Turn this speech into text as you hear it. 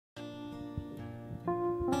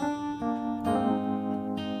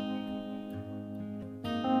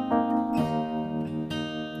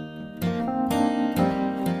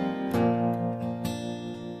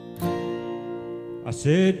I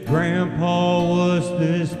said, Grandpa, what's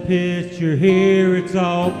this picture here? It's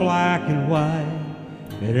all black and white,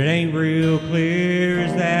 and it ain't real clear.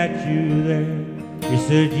 Is that you there? He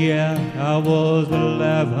said, yeah, I was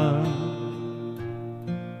 11.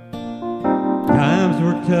 Times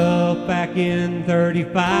were tough back in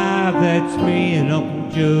 35. That's me and Uncle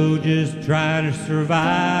Joe just trying to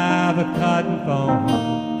survive a cotton farm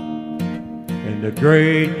and the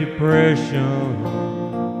Great Depression.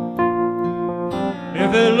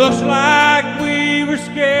 If it looks like we were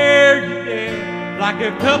scared to death, like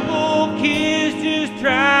a couple kids just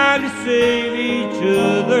trying to save each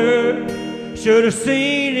other, should have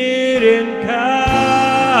seen it in color.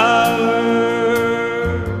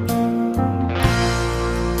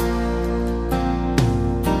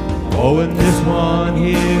 Oh, and this one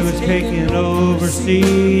here was taken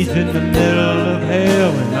overseas in the middle of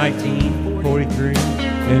hell in 1943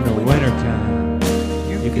 in the wintertime.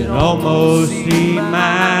 You can almost see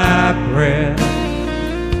my breath.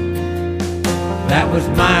 That was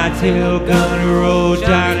my tail gunner, old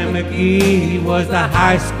Johnny McGee. He was the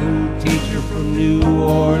high school teacher from New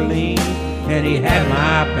Orleans, and he had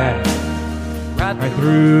my back right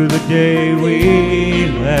through the day we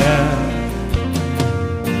left.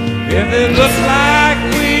 If it looks like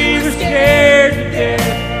we were scared to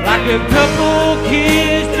death, like a couple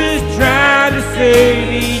kids just trying to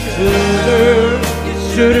save each other,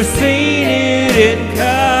 should have seen it in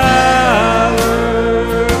color.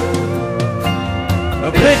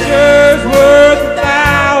 A picture's worth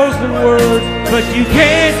 1,000 words, but you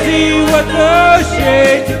can't see what those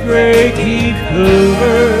shades of gray keep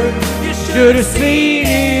covered. You should have seen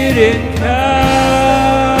it in color.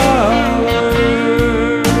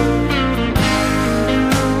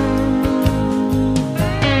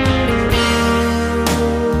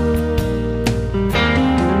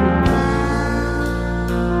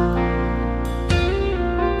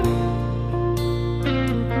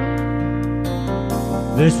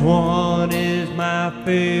 This one is my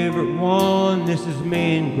favorite one. This is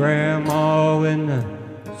me and Grandma in the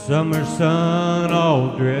summer sun,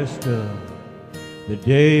 all dressed up, the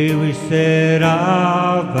day we said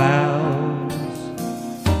our vows.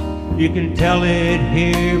 You can tell it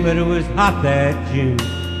here, but it was hot that June,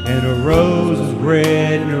 and her rose was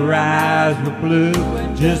red and her eyes were blue.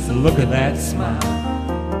 Just look at that smile,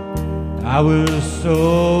 I was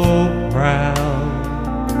so proud.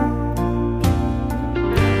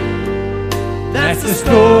 That's the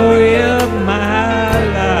story of my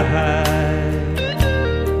life,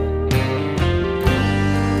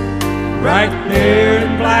 right there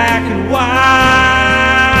in black and white.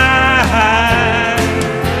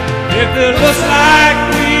 If it looks like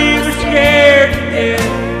we were scared to death,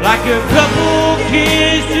 like a couple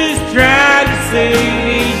kids just trying to save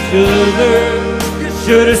each other,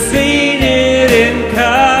 should have seen it in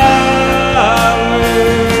color.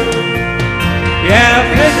 Yeah,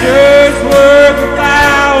 pictures worth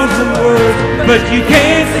 1,000 words, but you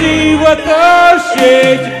can't see what those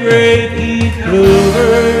shades of gray keep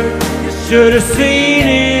covered. You should have seen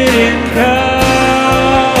it in color.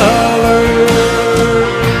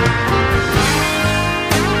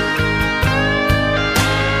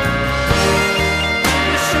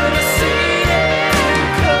 You should have seen it in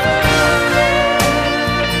color.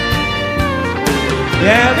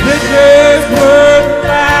 Yeah, pictures worth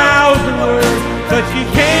 1,000 words, but you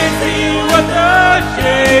can't see what the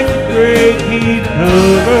shades of gray keep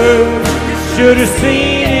covered. You should have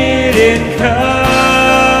seen